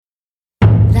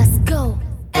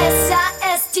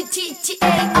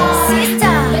T-T-T-A-R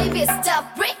Sister, baby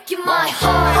stop breaking my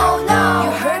heart. Oh no,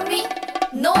 you hurt me,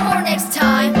 no more next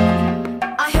time.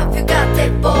 I hope you got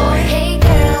that boy. Hey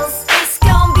girls, it's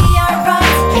gonna be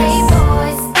alright. Hey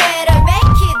boys, better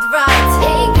make it right.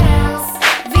 Hey girls,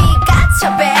 we got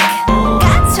your back.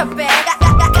 Got your back,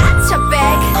 got your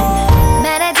back.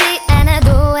 말하지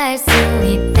않아도 알 수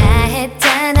있다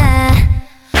했잖아.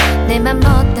 내 맘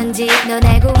어떤지 넌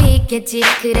알고 있겠지.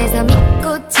 그래서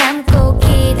믿고 참고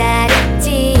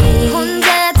기다렸지.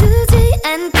 혼자 두지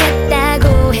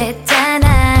않겠다고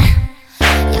했잖아.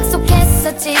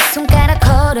 약속했었지, 손가락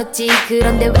걸었지.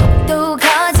 그런데 왜 또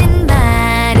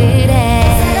거짓말을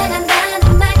해.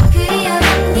 사랑한다는 말 그리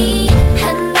어렵니.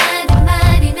 한마디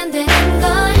말이면 되는 걸.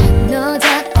 너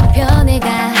자꾸 변해가.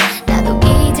 나도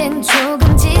이젠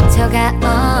조금 지쳐가.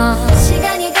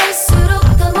 시간이 갈수록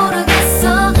더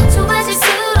모르겠어.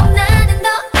 좁아질수록 나는 더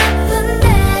아픈데.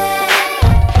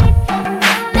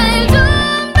 날 좀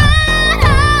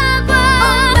바라봐.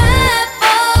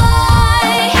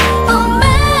 Oh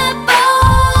my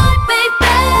boy, baby.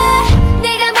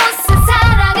 내가 무슨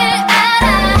사랑을 알아.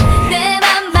 내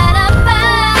맘만 아파.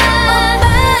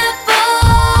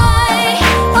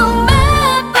 Oh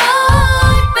my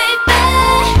boy, baby.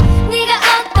 네가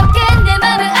어떻게 내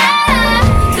맘을 알아.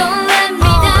 Don't let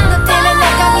me down. 너 때문에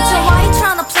내가 미쳐. Why you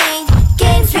tryna play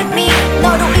games with me?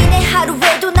 너로 인해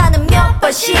하루에도 나는 몇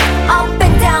번씩 up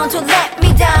and down. Don't let me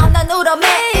down. 난 울어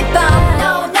매일 밤.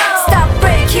 No, no. Stop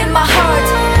breaking my heart.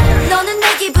 너는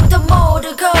내 기분도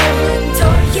모르고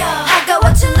돌려. I got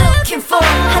what you're looking for.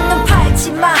 한눈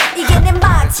팔지 마. 이게 내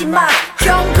마지막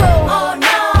경고. Oh no.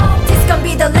 This gon'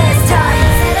 be the last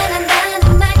time.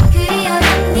 사랑한다는 말 그리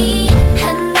어렵니.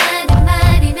 한마디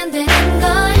말이면 되는 걸.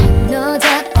 너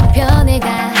자꾸 변해가.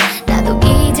 나도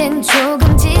이젠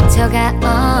조금 지쳐가.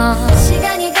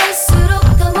 시간이 갈수록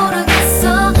더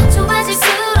모르겠어.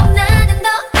 좁아질수록 나는 더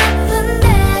아픈데.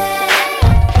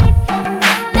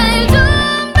 날 좀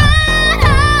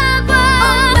바라봐.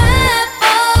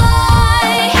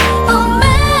 Oh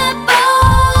my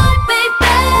boy, baby.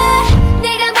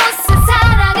 내가 무슨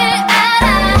사랑을 알아.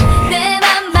 내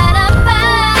맘만 아파.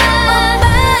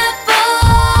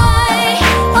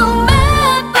 Oh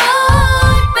my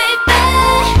boy, baby.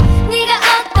 네가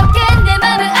어떻게 내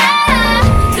맘을 알아.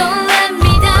 Don't let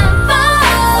me down,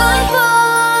 boy,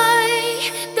 boy.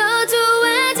 더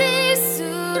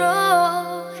좋아질수록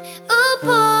oh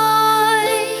boy.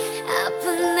 아픈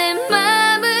내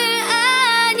맘을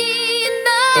아니 너.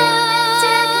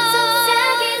 작은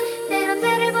속삭임 때론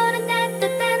나를 보는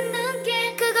따뜻한 눈길.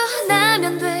 그거 하나면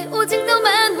돼. 오직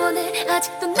너만 원해.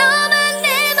 아직도 너만 내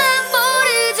맘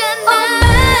모르잖아.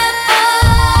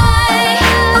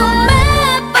 Oh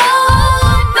my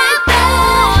boy, baby.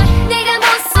 내가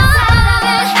무슨 사랑을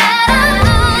알아.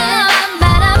 내 맘만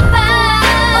아파.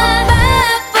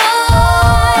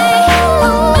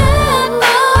 Oh my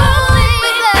boy,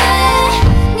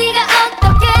 baby. 네가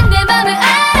어떻게 내 맘을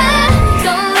알아.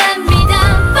 Don't let me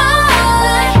down,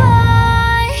 boy.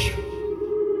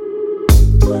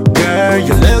 Girl,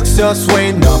 you look so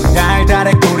sweet. 너무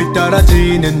달달해 꿀이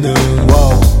떨어지는 눈.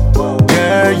 Whoa.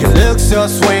 Girl, you look so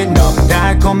sweet. 너무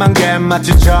달콤한 게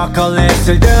마치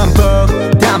초콜릿을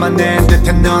듬뿍 담아낸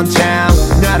듯한 넌 참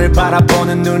나를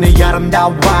바라보는 눈이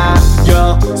아름다워.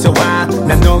 You're so hot.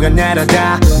 난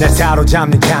녹아내려다 날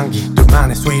사로잡는 향기.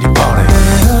 둘만의 sweetie party.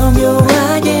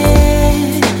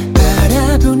 오묘하게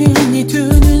바라보는 이 두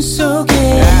눈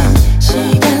속에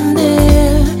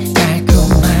시간을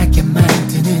달콤하게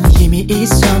만드는 힘이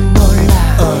있어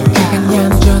몰라. 가장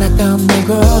얌전했던 날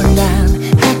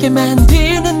곤란하게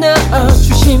만드는 너.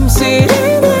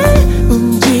 조심스레 날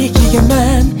움직이게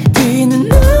만드는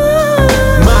너.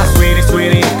 My sweetie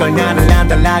sweetie 걸 나를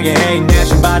안달나게 해. 내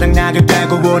신바닥 나게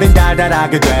되고 우린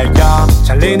달달하게 되어.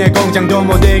 잘리네 공장도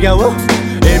못 이겨.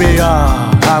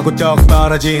 이비야 하고 떡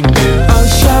떨어진 듯. Oh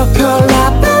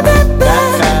chocolate baby,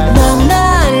 넌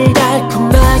날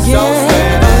달콤하게. Oh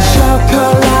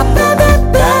chocolate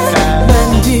baby,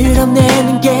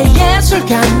 만들어내는 게 예술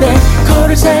같네.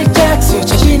 코를 살짝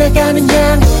스쳐 지나가는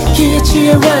향기에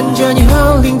취해 완전히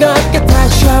홀린 것 같아.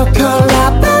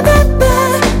 chocolate baby,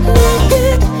 내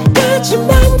끝까지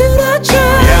만들어줘.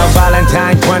 Yeah,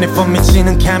 Valentine 24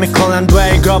 미치는 chemical한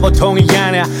돼. 이거 보통이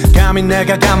아니야. 감히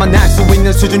내가 감안할 수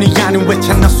있는 수준이 아닌 왜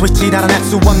참나 sweet 알아낼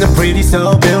수 없는 pretty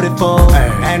so beautiful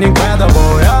and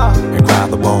incredible, yeah.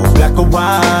 Incredible black or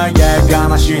white, yeah.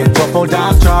 ganache and purple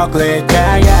dark chocolate,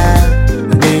 yeah, yeah.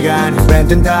 네가 아닌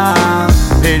브랜드는 다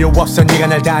필요 없어. 네가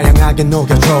날 다양하게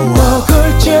녹여줘.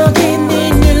 노골적인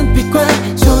네 눈빛과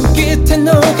손끝에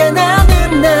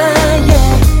녹아나는 나의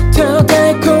더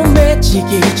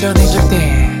달콤해지기 전에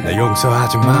절대 나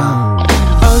용서하지 마.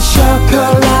 Oh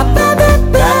초콜릿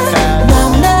바베베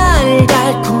넌 날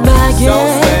달콤하게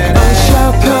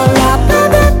초콜릿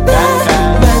바베베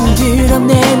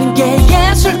만들어내는 게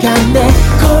예술 같네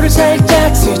코를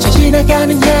살짝 스쳐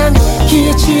지나가는 향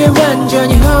기에 취해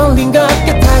완전히 홀린 것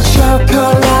같아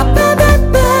초콜릿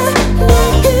바베베 내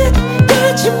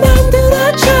끝까지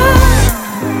만들어줘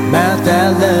Melt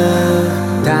that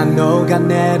love 다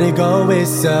녹아내리고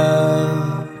있어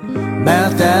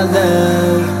Melt that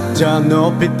love 저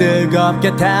높이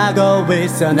뜨겁게 타고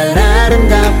있어 날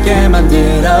아름답게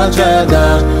만들어줘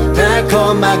더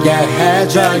달콤하게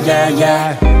해줘 yeah,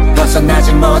 yeah.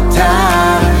 벗어나지 못할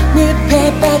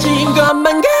늪에 빠진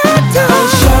것만 같아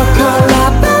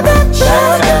초콜릿 바베베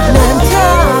난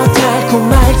더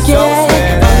달콤할게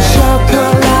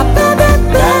초콜릿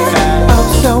바베베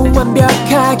없어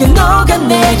완벽하게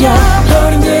녹아내려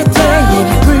어린 듯해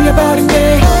입이 풀려버린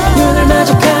내 눈을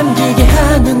마저 감기게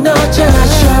하는 너잖아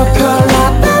초콜릿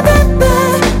바베베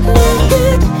내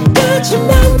끝까지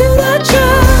만들어줘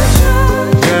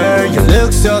Girl you look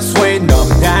so sweet 너무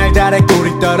달달해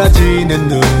꿀이 떨어지는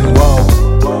눈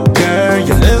Girl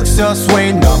you look so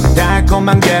sweet 너무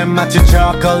달콤한 게 마치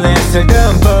초콜릿을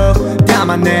듬뿍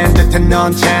담아낸 듯한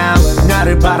넌 참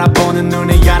나를 바라보는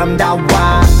눈이 아름다워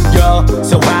You're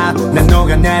so hot 난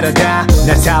녹아내려다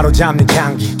날 사로잡는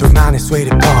향기 둘만의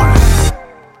sweetie party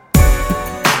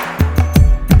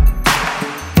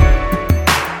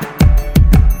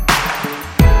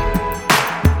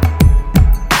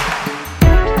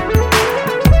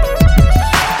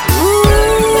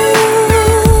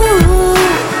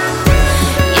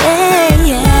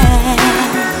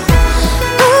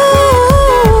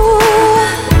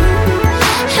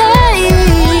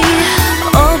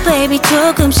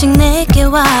조금씩 내게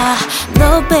와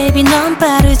No baby 넌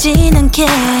빠르진 않게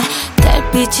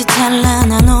달빛이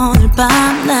찬란한 오늘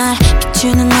밤 날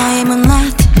비추는 너의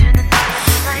moonlight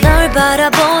널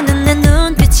바라보는 내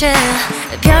눈빛에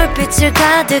별빛을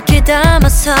가득히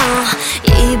담아서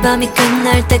이 밤이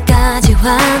끝날 때까지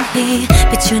환히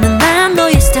비추는 난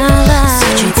너의 starlight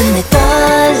서툴던 내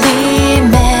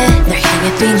떨림에 널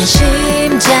향해 뛰는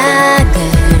심장을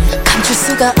감출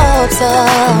수가 없어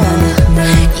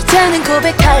이제는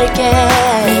고백할게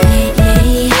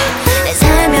내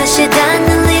살며시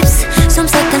닿는 lips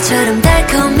솜사탕처럼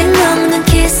달콤히 녹는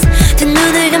kiss 두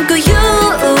눈을 감고 you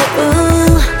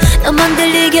너만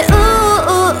들리게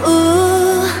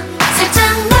살짝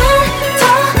날 더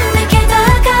내게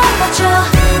다가와줘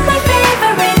My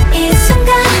favorite 이 순간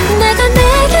내가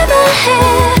내게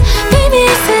말해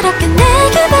비밀스럽게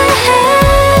내게 말해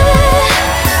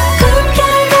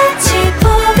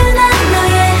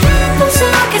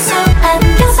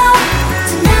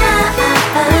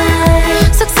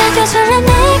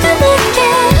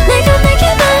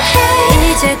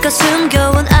이제껏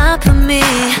숨겨온 아픔이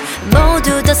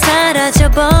모두 다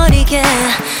사라져버리게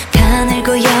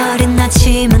가늘고 여린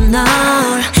아침은 널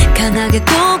강하게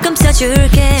꼭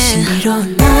감싸줄게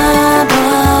신비로운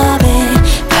마법에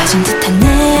빠진 듯한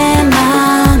내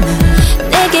맘을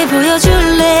내게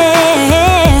보여줄래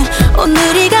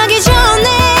오늘이 가기 전에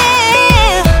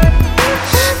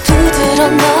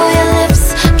부드러운 너의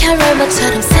lips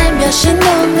캐러멜처럼 살며시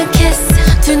녹는 kiss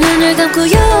두 눈을 감고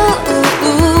you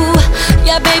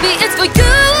Yeah baby it's for you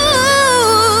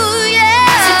yeah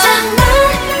살짝 날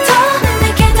더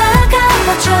내게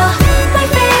다가와줘 My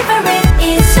favorite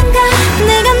이 순간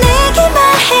내가 내게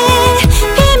말해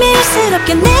비밀스럽게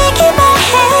내게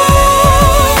말해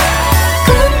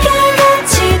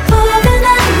꿈결같이 포근한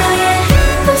너의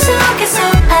품속에서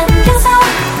안겨서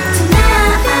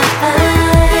Tonight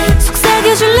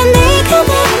속삭여줄래 내가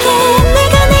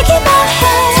내게 말해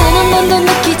단 한 번도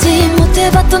느끼지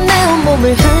못해봤던 내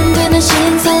온몸을 흔드는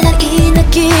신선한 이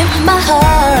느낌 My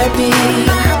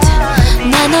heartbeat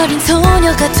난 어린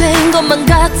소녀가 된 것만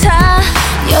같아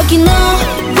여기 너와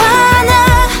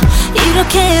나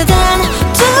이렇게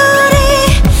단둘이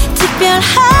특별한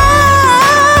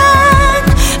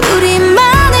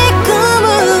우리만의 꿈을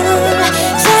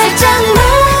살짝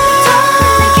더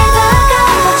내게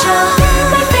다가와줘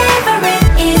My favorite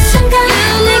이 순간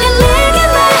내가 내게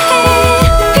말해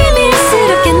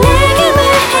비밀스럽게 내게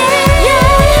말해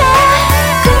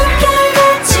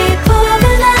꿈결같이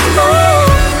포근한 너의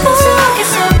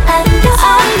품속에서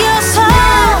안겨서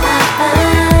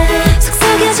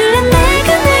속삭여줄래 내가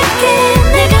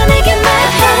내게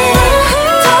말해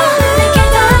더 내게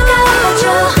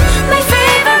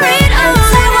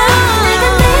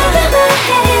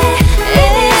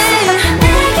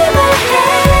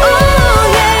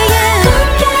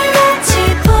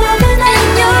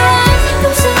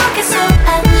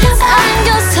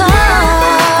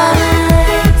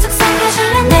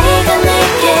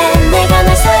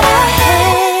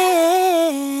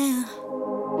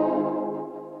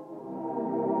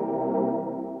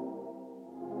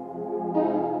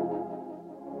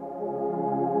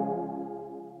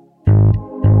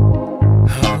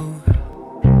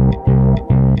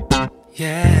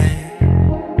yeah.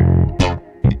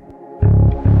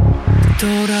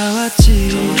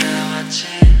 돌아왔지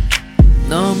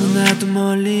너무나도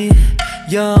멀리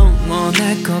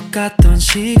영원할 것 같던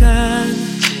시간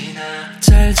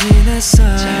잘 지냈어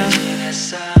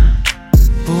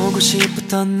보고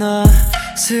싶었던 너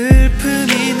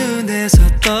슬픔이 눈에서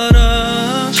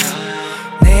떨어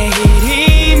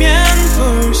내일이면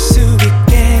볼 수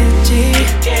있겠지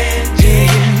내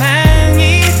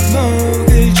희망이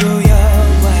목을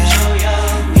조여와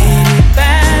힘이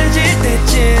빠질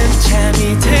때쯤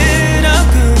잠이 들어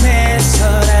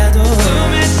꿈에서라도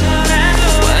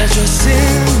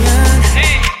와줬으면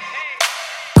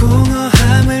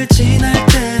공허함을 지날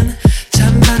땐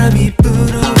찬바람이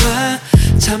불어와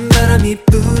찬바람이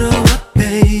불어와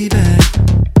baby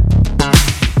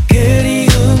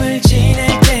그리움을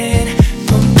지낼 땐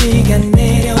봄비가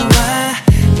내려와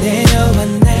내려와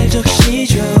날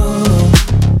적시줘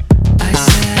I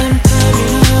said I'm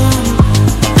coming home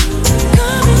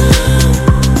coming home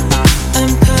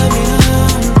I'm coming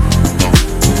home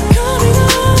coming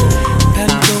home 밤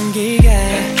공기가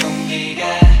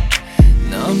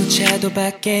너무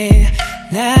차도밖에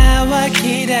나와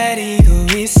기다리고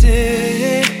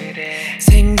있을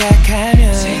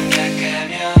생각하며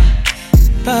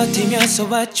버티면서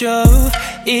왔죠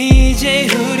이제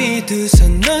우리 두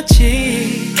손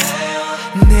놓지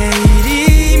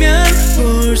내일이면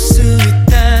볼 수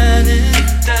있다는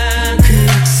그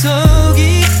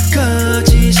약속이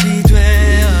거짓이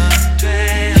되어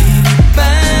힘이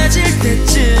빠질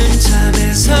때쯤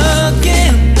잠에서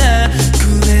깨어나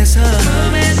꿈에서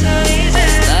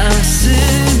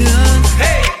나왔으면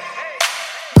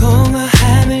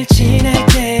공허함을 지날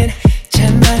땐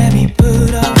찬바람이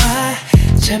불어와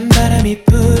찬바람이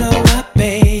불어와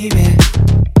baby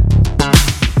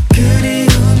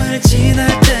그리움을 지날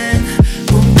땐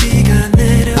봄비가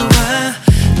내려와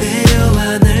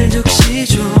내려와 날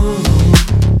적시줘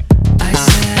I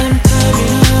said I'm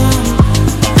coming home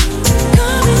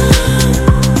coming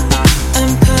home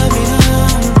I'm coming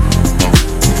home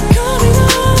coming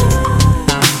home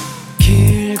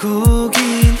길고 긴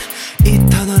이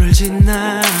터널을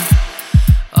지나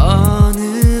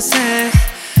어느새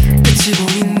빛이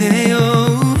보이네요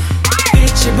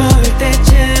빛이 보일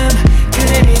때쯤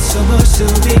그대 미소 볼 수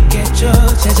있겠죠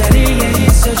제자리에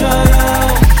있어줘요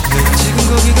지금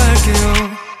거기 갈게요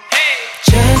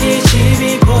저기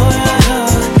집이 보여요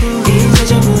이제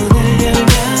저 문을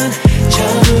열면 저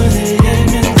문을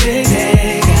열면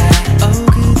그대가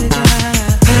그대가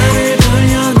발을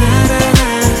벌려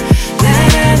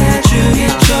날아나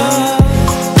주겠죠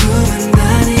꿈은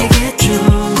아니겠죠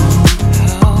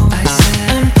I said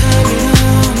I'm coming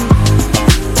home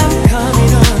I'm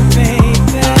coming home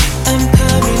baby I'm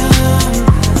coming home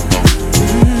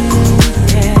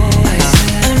yeah I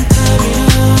said I'm coming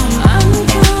home I'm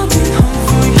coming home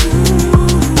for you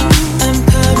I'm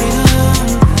coming home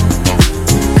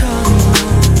coming home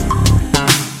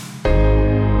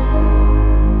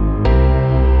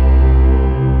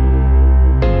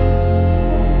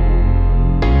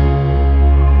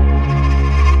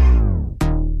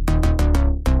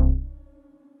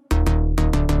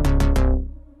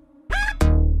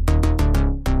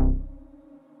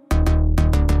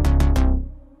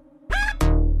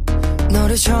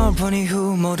너를 처음 본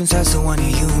이후 모든 사소한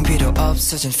이유는 필요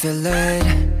없어진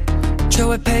feeling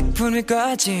저의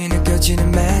 100분일까지 느껴지는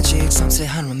magic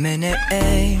섬세한 1 minute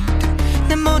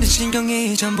내 모든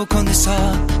신경이 전부 건네서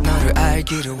너를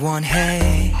알기를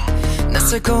원해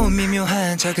낯설고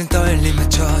미묘한 작은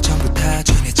떨림마저 전부 다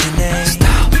전해지네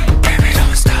Stop, baby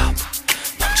don't stop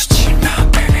멈추지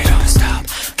마 baby don't stop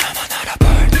너만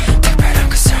알아볼 특별한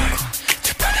그 soul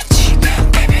특별한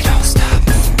지금 baby don't stop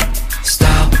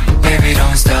Stop, baby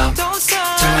don't stop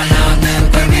정말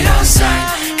너는 baby don't sign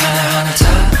하나하나 다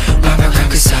완벽한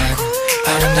그 sign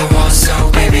아름다워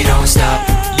so baby don't stop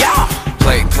yeah.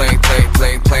 Play, play, play,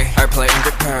 play, play I play in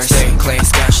the purse Stay clean,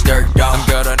 scratch dirt dog I'm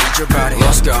gonna need your body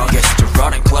Let's go Get you to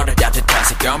running clutter 따뜻한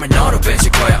색감을 너로 뱉을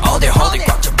거야 All day holding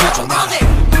꽉 잡아줘 나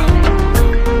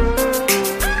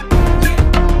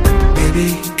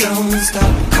Baby don't stop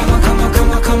Come on, come on,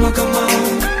 come on, come on, come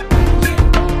on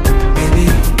Baby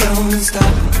don't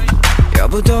stop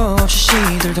여부도 없이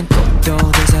시들던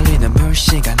꽃도 되살리는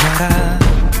물시간 나라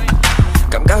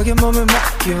감각에 몸을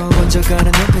맡겨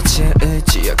번져가는 눈빛에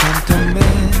의지여 감동해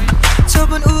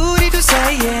좁은 우리 둘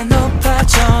사이에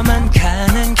높아져만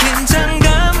가는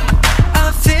긴장감 I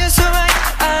feel so right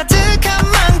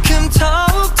아득한 만큼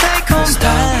더욱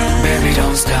달콤한 Baby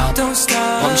don't stop Don't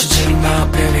stop 멈추지 마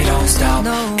Baby don't stop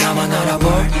no. 가만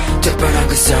알아볼 특별한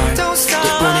그 sound Don't stop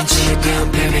예쁜인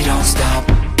지금 Baby don't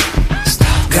stop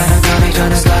Stop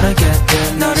Gonna get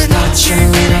there 너를 놓지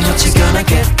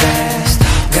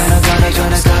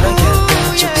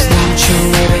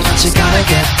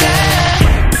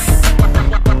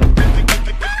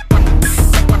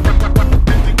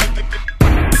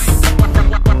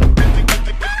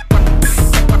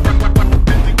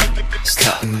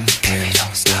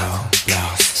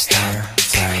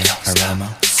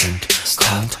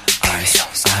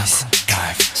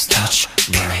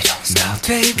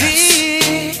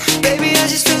baby. Baby, I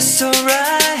just feel so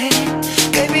right.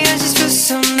 Baby, I just feel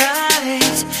so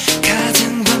nice.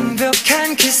 가장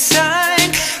완벽한 kiss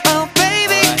sign. Oh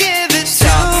baby, give it to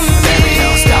me. Baby,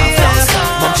 don't stop, don't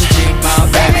stop. 멈추지 마,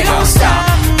 baby, don't stop.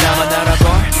 나만 알아볼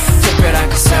특별한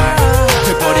그 살.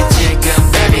 특별히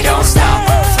지금, baby, don't stop.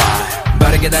 Fly.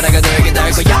 빠르게 날아가 너에게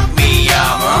닿을 거야.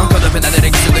 미야, 거듭해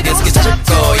나들의 기술도 계속해 찾을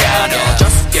거야. No,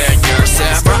 just get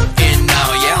yourself right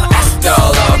now, yeah. Let's go,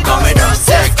 go, me don't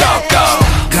say go, go.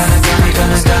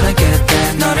 Gonna get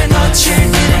that. 너를 놓칠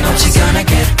일은 없이 gonna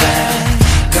get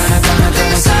that. Gonna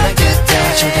get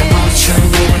that. 절대 멈출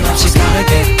일은 없이 gonna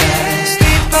get that.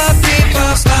 Beep-bop,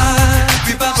 beep-bop, bop.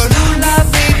 Beep-bop, lula,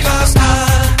 beep-bop,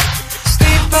 bop.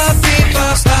 Beep-bop,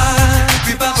 beep-bop, bop.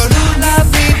 Beep-bop, lula,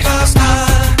 beep-bop,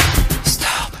 bop.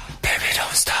 Stop, baby,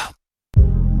 don't stop.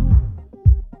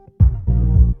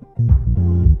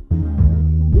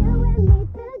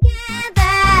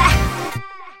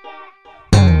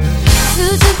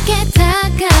 수줍게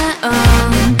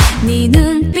다가온 네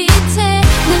눈빛에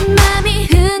내 맘이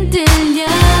흔들려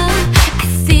I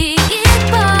see it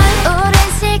boy 오랜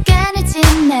시간을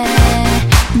지나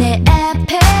내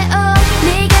앞에 온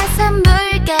네가 선물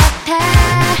같아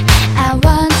I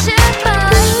want you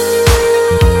boy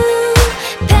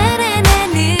파란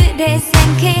하늘에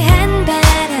상쾌한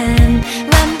바람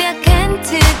완벽한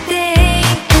today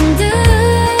and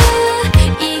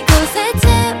이곳에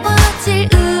채워질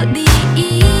우리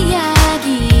이야기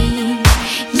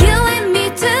You and me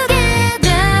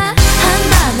together 한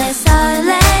번의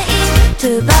설레임 두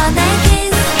번의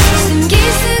kiss 숨길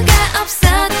수가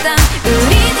없었던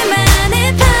우리들만의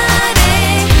party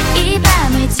이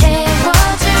밤을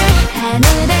채워줄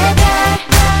하늘의 별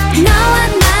너와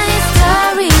나의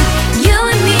story You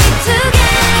and me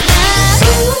together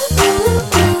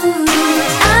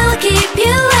I will keep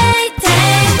you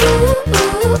waiting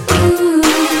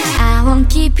I won't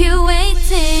keep you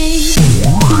waiting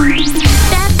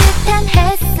따뜻한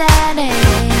햇살에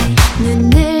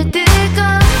눈을 뜨고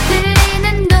들리는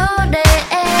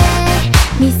노래에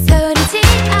미소를 지어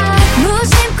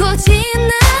무심코 지나온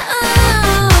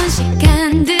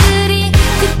시간들이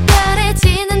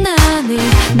특별해지는 오늘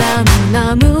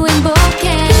너무너무 행복해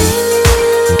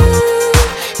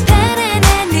파란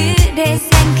하늘에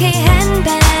상쾌한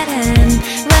바람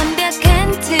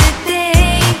완벽한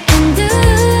today and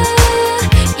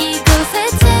이곳에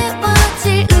채워질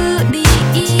우리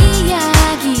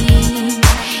이야기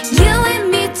You and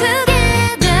me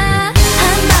together 한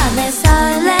번의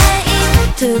설레임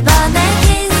두 번의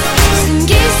kiss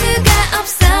숨길 수가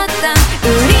없었던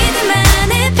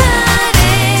우리들만의 party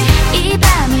이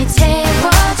밤을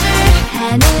채워줄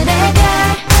하늘의 별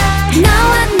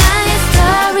너와 나의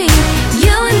story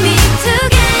You and me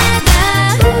together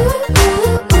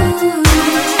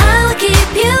I will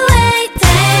keep you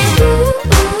waiting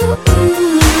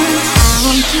I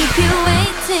won't keep you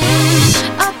waiting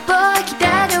오빠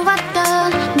기다려왔던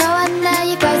너와 나의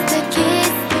first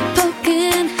kiss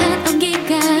포근한 온기가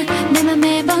내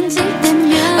맘에 번질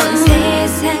때면 온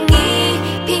세상이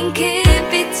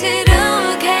핑크빛으로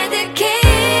가득해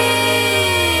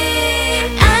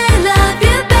I love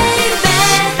you baby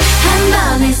한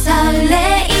번의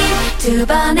설레임 두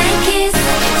번의 kiss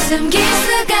숨길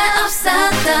수가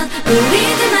없었던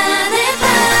우리들만의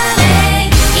party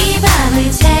이 밤을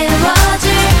채워줄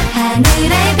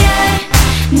하늘의 별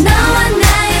너와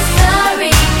나의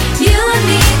story You and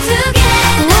me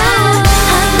together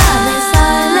한 번의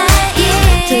설레임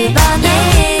두 번의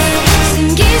kiss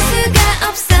숨길 수가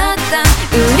없었던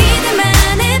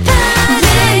우리들만의 party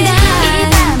이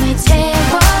밤을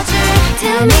채워줄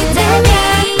Tell me tell me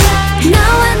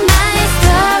너와 나의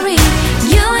story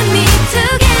You and me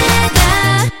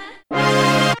together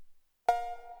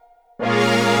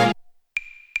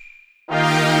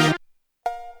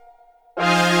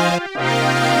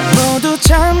모두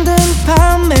잠든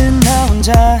밤에 나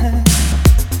혼자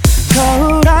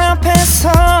거울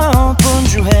앞에서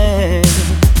분주해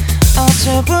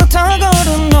어제부터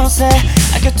고른 옷에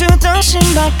아껴두던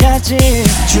신발까지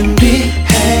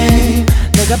준비해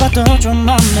내가 봐도 좀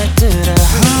맘에 들어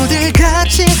어딜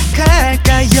같이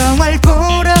갈까 영화를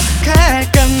보러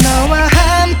갈까 너와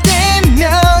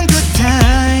함께면 good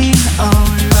time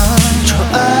all alone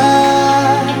좋아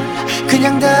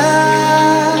그냥 다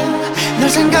널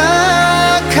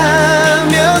생각하면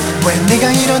왜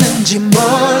내가 이러는지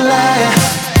몰라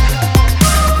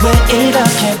왜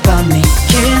이렇게 밤이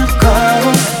길고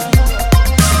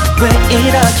왜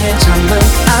이렇게 잠은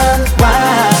안 와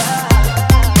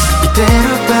이대로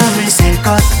밤을 샐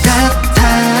것 같아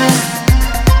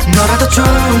너라도 좋은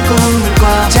꿈을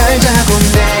꿔 잘 자고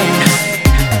내일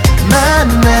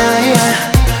만나야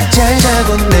잘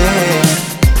자고 내일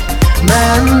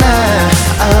만나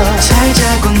잘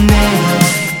자고 내일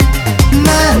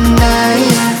만나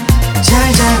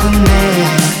잘 자고 내일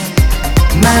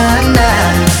만나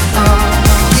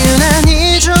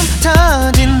유난히 좀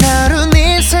터진 하루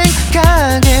네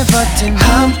생각에 버틴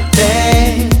Hump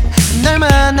Day 널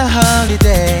만나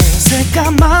Holiday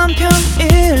새까만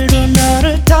평일도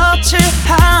너를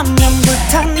터치하면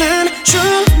불타는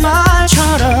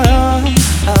주말처럼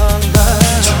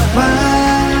좋아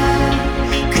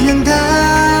그냥 다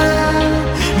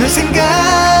널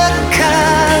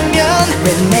생각하면 왜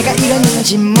내가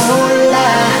이러는지 몰라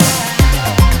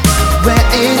왜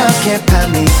이렇게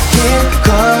밤이 길고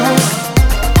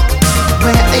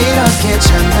왜 이렇게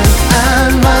잠은 안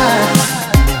와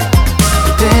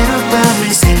이대로 밤을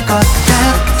샐 것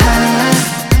같아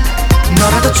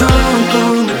너라도 좋은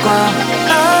꿈을 꿔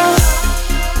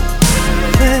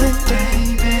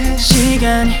baby.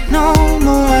 시간이 너무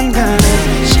안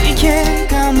가네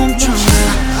시계가 멈춰나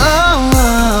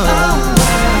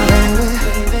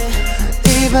이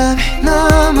밤이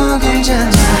너무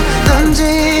괜찮아 넌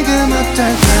지금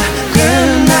어떨까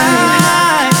Good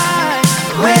night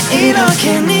왜 이렇게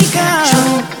네가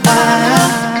좋아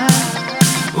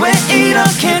왜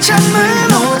이렇게 잠을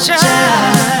못 자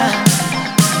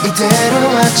이대로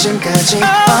아침까지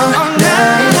all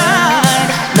night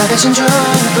나 대신 좋은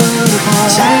꿈을 꿔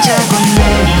잘 자고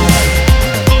내일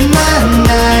만나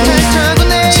잘 자고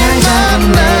내일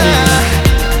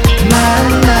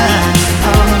만나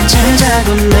잘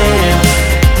자고 내일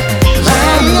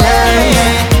만나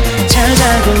잘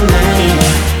자고 내일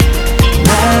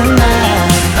만나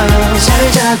잘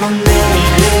자고 내일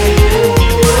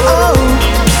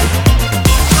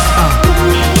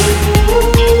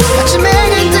아침에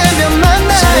되면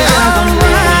만나 잘 자고 내일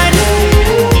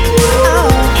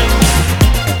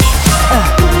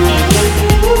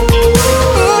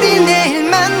우리 내일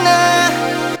만나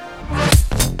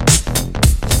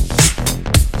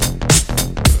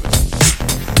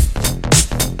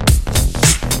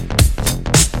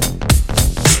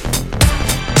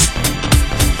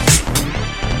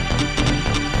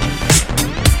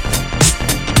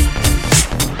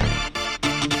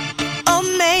Oh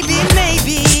maybe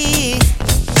maybe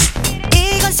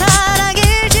이건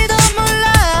사랑일지도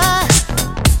몰라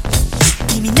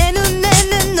이미 내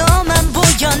눈에는 너만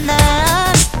보여 난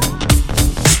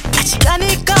아직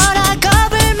아닐 거라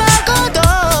겁을 먹어도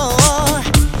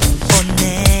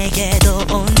내게도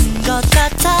온 것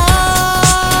같아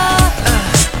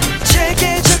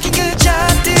체계적인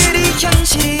그자들이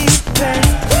현실에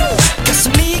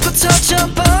가슴이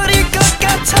굳어져버릴 것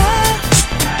같아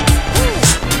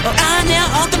아니야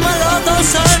어떤 말로도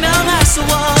설명할 수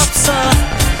없어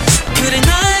그래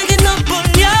나에게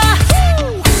너뿐이야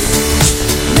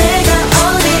내가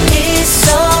어디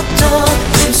있어도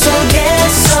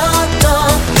꿈속에서도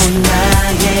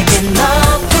나에게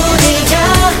너뿐이야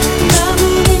남은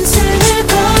인생을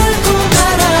걸고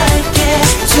말할게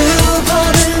두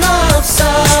번은 없어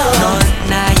넌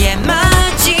나의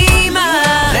마지막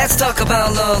Let's talk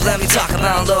about love, let me talk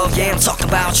about love Yeah, I'm talking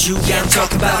about you, yeah, I'm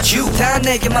talking about you 다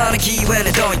내게만의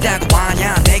기회는 더 있다고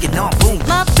하냐 내게 너뿐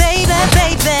My baby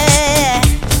baby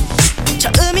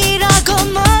처음이라고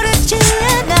모르지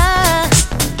않아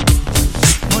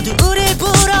모두 우릴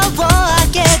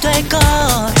부러워하게 될걸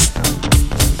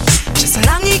제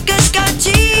사랑이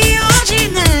끝까지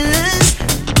이어지는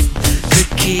그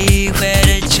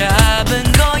기회를 잡은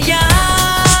거야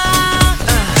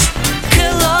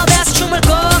클럽에서 춤을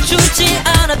꼭 추지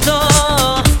않아도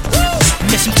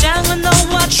내 심장은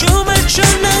너와 춤을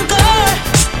추는 걸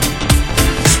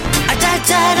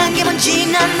알딸딸한 게 뭔지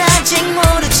난 아직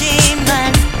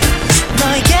모르지만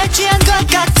너에게 취한 것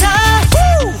같아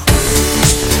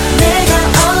내가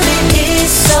어디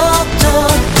있어도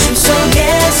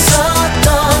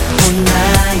꿈속에서도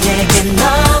나에게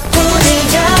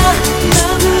너뿐이야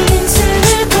남은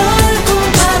인생을 걸고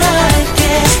말할게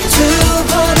두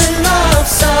번은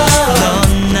없어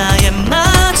넌 나의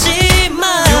마지막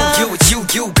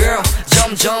You girl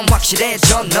점점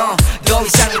확실해져 너 더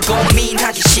이상은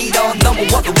고민하기 싫어 No more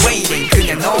what you're waiting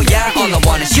그냥 너야 All I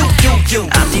want is you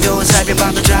앞뒤로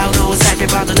살펴봐도 좌우로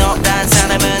살펴봐도 너란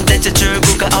사람은 대체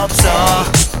출구가 없어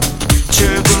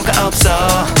출구가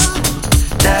없어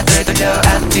다 되돌려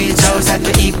앞뒤 저울 살펴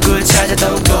입구를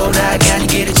찾아도 돌아가는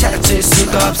길을 찾을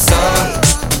수가 없어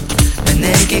난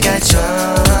내게 갇혀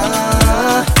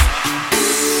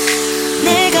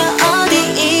내가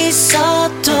어디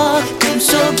있어도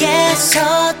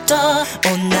꿈속에서도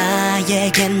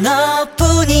나에게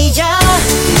너뿐이야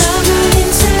남은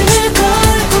인생을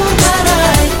걸고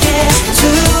말할게 두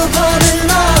번은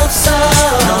없어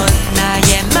넌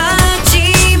나의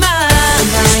마지막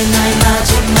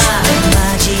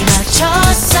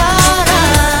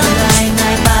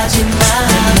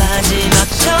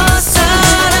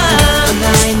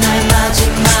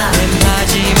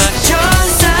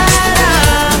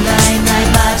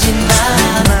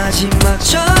하지 마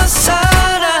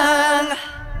첫사랑.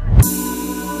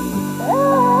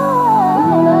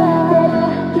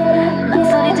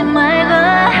 망설이지 말고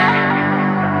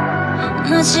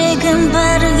너 지금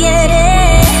바로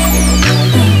예래.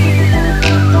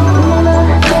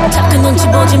 자꾸 눈치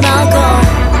보지 말고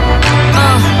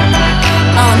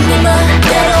네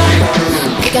맘대로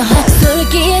네가 확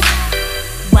쏠깃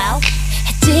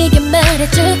해지게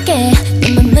말해줄게. 네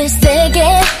맘을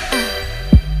세게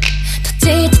더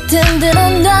짙은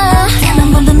듯한 나. 단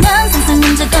한 번도 난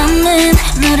상상한 적 없는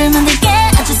너를 만들게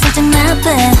아주 살짝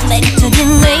나쁜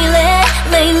매력적인 레일리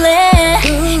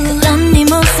그런 네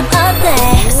모습 어때.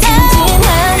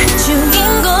 순진한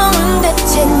주인공은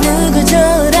대체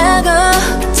누구죠라고.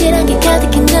 찌란 게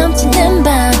가득히 넘치는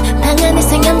밤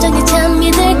안에서 감정이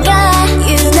잠이 들까.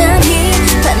 유난히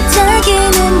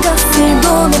반짝이는 것을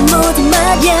보면 모두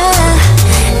말야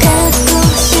갖고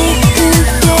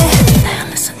싶은데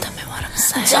Listen to me what I'm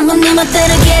saying. 전부 네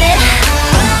멋대로 get it.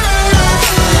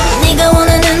 네가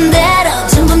원하는 대로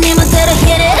전부 네 멋대로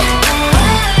hit it.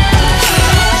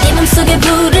 네 맘속에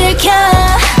불을 켜.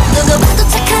 누가 봐도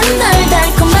착한 널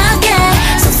달콤하게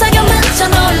속삭여 맞춰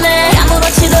놀래.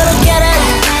 아무렇지도록 get it.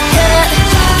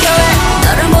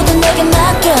 너를 모두 내게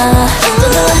맡겨.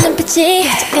 뜨거운 눈빛이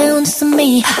차가운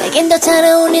웃음이 내겐 더 잘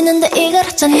어울리는데 이걸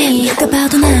어쩌니. 누가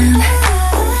봐도 난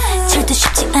절대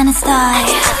쉽지 않은 스타일.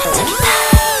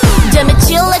 Damn it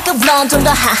chill like a blonde 좀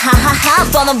더 하하하하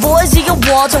뻔한 boys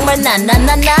이겨워 정말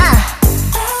나나나나.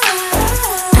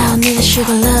 I don't need a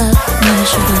sugar love, need a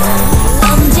sugar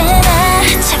love. 언제나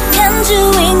착한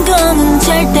주인공은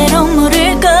절대로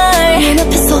모를걸.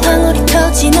 눈앞에서 방울이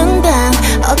터지는 밤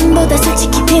어둠보다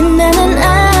솔직히 빛나는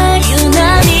알.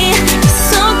 유난히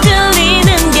계속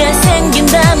들리는 게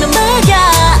생긴다면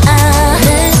말야.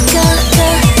 내가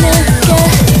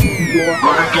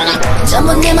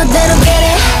전부 네 멋대로 get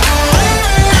it.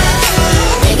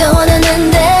 네가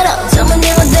원하는 대로 전부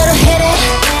네 멋대로 hit it.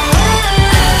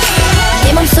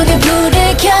 네 맘속에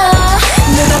불을 켜.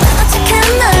 누가 봐도 착한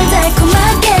널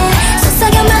달콤하게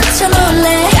속삭여 맞춰 놀래.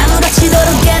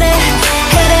 아무렇지도록 get it,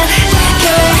 hit it,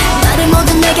 kill it. 나를 모두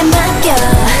내게 맡겨.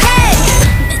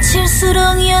 미칠수록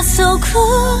you're so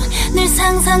cool. 늘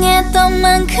상상했던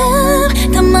만큼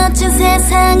더 멋진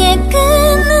세상의 끝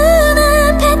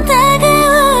눈앞에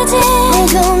다가오지.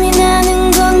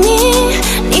 고민하는 거니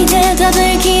네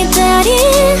대답을 기다린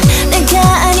내가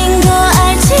아닌 거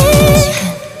알지. 지금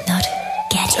너를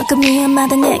get it. 조금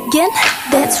위험하다 내겐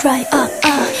That's right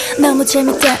너무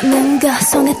재밌다는 거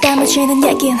손에 땀을 쥐는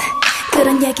얘긴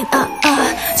그런 얘긴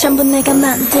전부 내가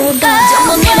만들어.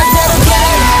 전부 네 맘대로 get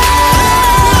it.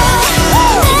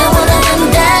 네가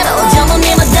원하는 대로 전부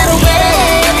네 맘대로 get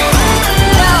it.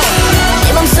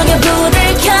 네 맘속에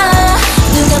불을 켜.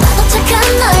 누가 봐도 착한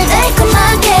널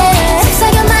달콤하게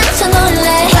속삭여 맞춰 놀래.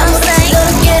 아무렇지도록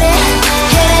get it,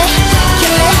 hit it,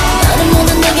 kill it. 너를 모두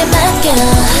내게 맡겨. I'm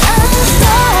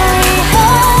sorry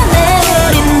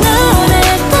내버린 눈을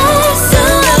뗄 수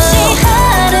없이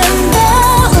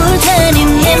아름다울 테니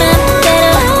내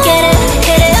맘대로 get it,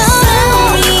 hit it.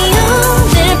 Sorry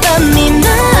오늘 밤 네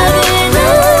말을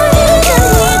나를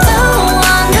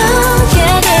원하게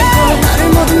되고 너를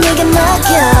모두 내게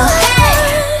맡겨.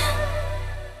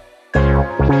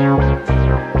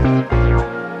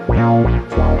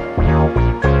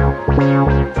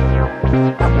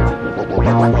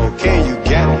 Okay, you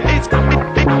get it.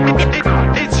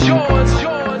 It's yours,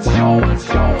 yours, yours,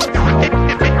 yours.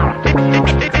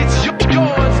 It's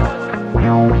yours.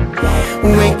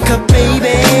 Wake up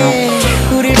baby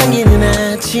우릴 반기는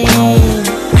아침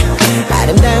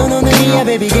아름다운 오늘이야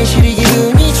baby 괜시리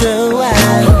기분이 좋아.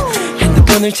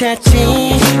 핸드폰을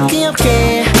찾지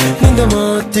귀엽게 눈도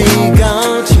못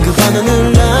뜨고 친구 번호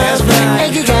눌러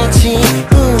애기같이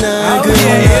운어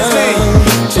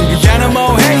준비하나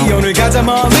뭐해 오늘 가자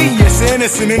멀리.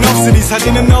 SNS는 없으니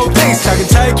사진은 no thanks. 작은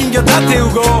차에 낑겨 다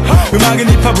태우고 음악은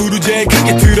힙합으로 제일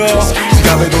크게 틀어.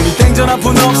 지갑에 돈이 땡전 한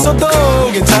푼 없어도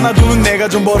괜찮아 돈은 내가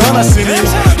좀 벌어놨으니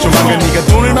조만간 네가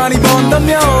돈을 많이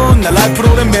번다면 날 라이브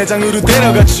프로그램 매장으로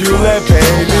데려가 줄래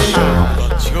baby.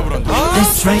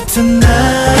 Let's ride tonight.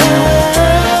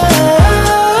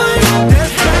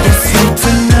 Let's ride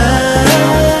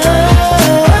tonight.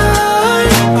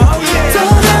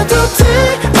 떠나도 돼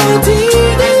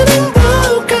어디든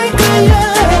행복할 거야.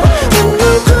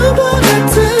 누구보다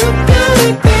특별해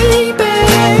baby.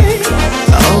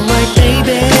 Oh my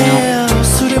baby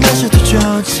술을 마셔도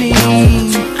좋지.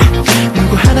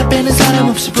 누구 하나 빼는 사람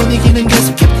없이 분위기는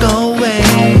계속 keep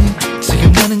going.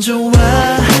 지금 나는 좋아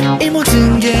이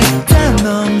모든 게 다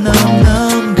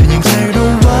넘넘넘 그냥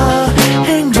자유로워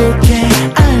행복해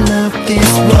I love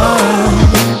this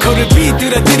world. 코를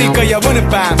비틀어 드릴 거야 오늘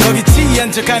밤 거기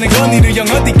취한 척하는 건 이르영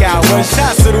어디가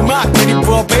원샷으로 막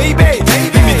들이부어 baby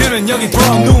이미들은 여기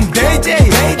들어놓으면 되지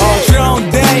좋은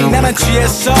day 나는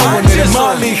취했어 오늘은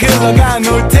멀리 흘러가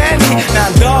놀 테니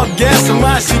난 더 계속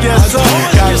마시겠어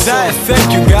감사해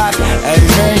thank you God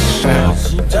amen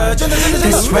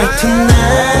That's right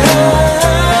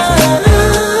tonight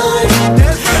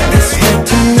That's right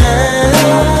tonight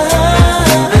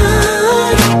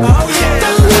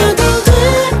떠나도 돼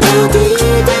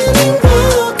어디든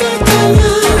행복할 거야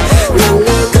넌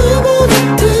누구보다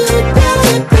특별해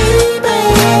baby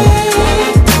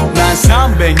난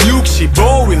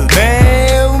 365일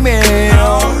매일매일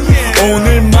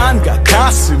오늘만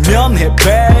같았으면 해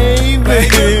baby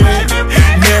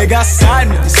내가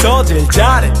살면서 제일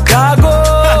잘했다고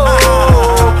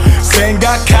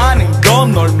생각하는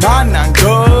건 널 만난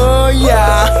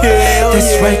거야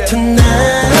That's right tonight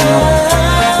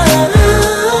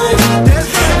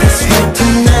That's right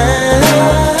tonight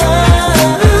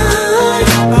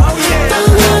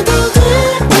떠나도 돼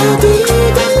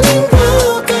어디든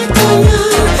행복할 거야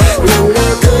넌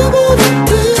누구보다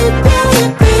특별해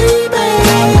baby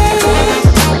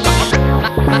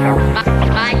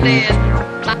like this,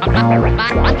 like this,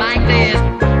 like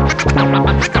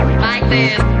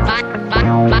this,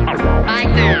 like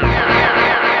this.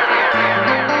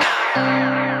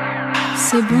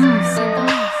 C'est bon,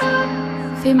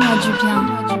 fais-moi du bien.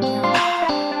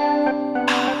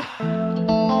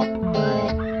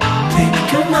 Baby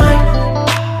good night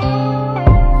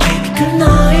Baby good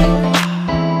night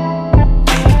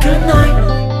Baby good night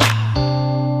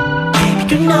Baby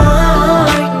good night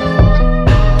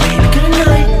Baby good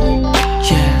night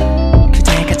Yeah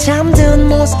그대가 잠든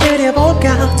모습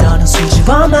그려볼까 더는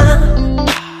수줍어마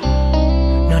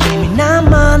넌 이미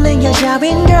나만의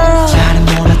여자인 girl 잘은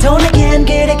몰라도 내겐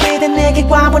그래 그대 내게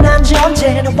과분한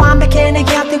존재 너 완벽해 내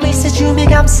곁에 있어주며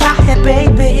감사해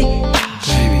baby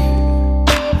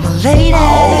My lady I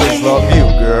always love you,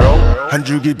 girl. 한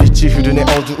줄기 빛이 흐르네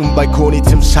어두운 발코니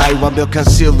틈 사이 완벽한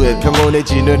실루엣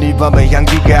평온해지는 이 밤의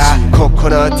향기가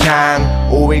코코넛향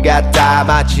오일 같다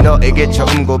마치 너에게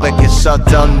처음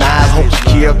고백했었던 날 혹시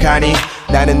기억하니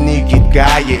나는 네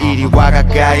귓가에 이리 와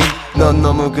가까이 넌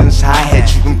너무 근사해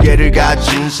주근깨를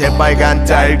가진 새빨간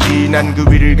딸기 난 그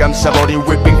위를 감싸버린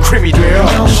whipping cream이 되어 You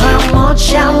know how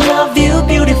much I love you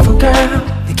beautiful girl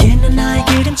내게는 나의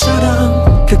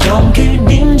그림처럼 그건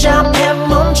그림자 앞에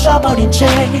멈춰버린 채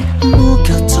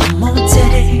무겨도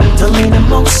못해 들리는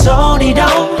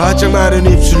목소리로 바짝 마른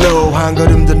입술로 한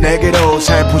걸음 더 내게로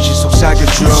살포시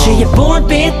속삭여줘 시의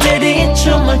불빛들이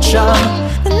춤을 춰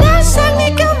날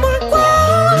상해 감을고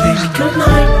Baby good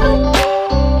night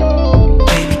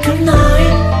Baby good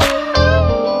night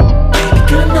Baby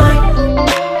good night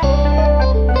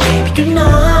Baby good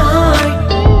night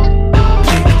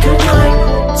Baby good night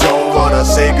Don't wanna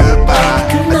say goodbye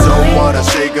I don't wanna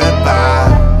say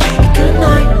goodbye Baby good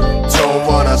night Don't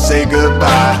wanna say goodbye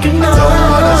I don't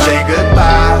wanna say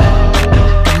goodbye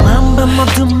까만 밤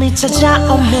어둠이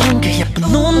찾아오면 그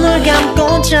예쁜 눈을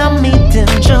감고 잠이 든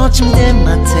저 침대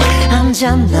맡에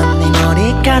앉아 난 네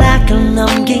머리카락을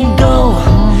넘기고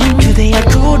그대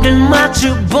얼굴을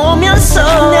마주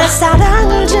보면서 내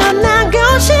사랑을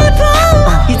전하고 싶어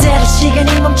이대로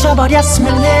시간이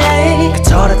멈춰버렸으면 해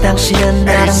그토록 당신은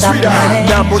아름답게 해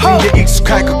난 모든 게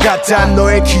익숙할 것 같아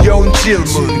너의 귀여운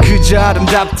질문 그저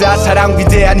아름답다 사랑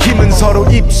위대한 힘은 서로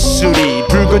입술이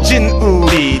붉어진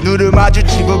우리 눈을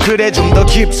마주치고 그래 좀 더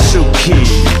깊숙이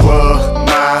You're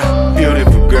my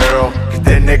beautiful girl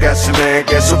그대 내 가슴에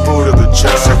계속 불어붙여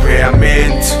상쾌한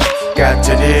민트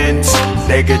같은 힌트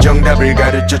내게 정답을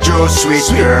가르쳐줘 sweet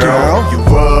girl You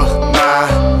were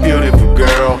my beautiful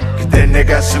girl 그대 내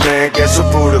가슴에 계속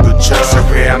불어붙여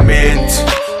상쾌한 민트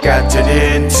같은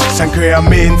힌트 상쾌한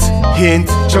민트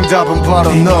힌트 정답은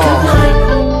바로 너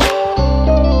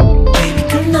Baby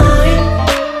good night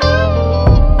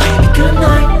Baby good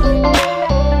night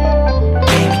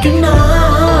Baby good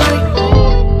night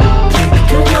Baby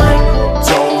good night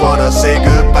Don't wanna say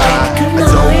goodbye I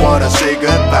don't wanna say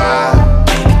goodbye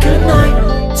Baby good night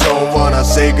Don't wanna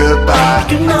say goodbye I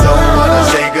don't wanna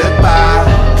say goodbye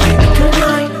Baby good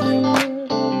night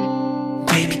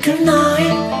Baby good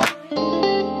night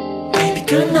Baby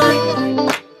good night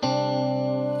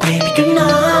Baby good night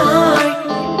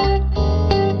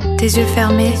Tes yeux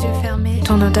fermés,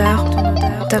 ton odeur,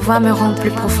 ta voix me rend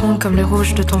plus profonde comme le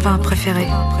rouge de ton vin préféré.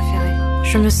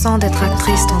 Je me sens d'être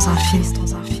actrice dans un film.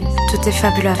 Tout est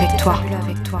fabuleux avec toi.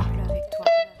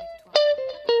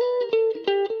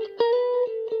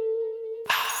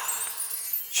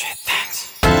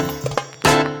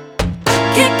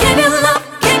 Give you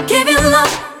love, give you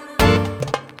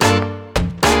love.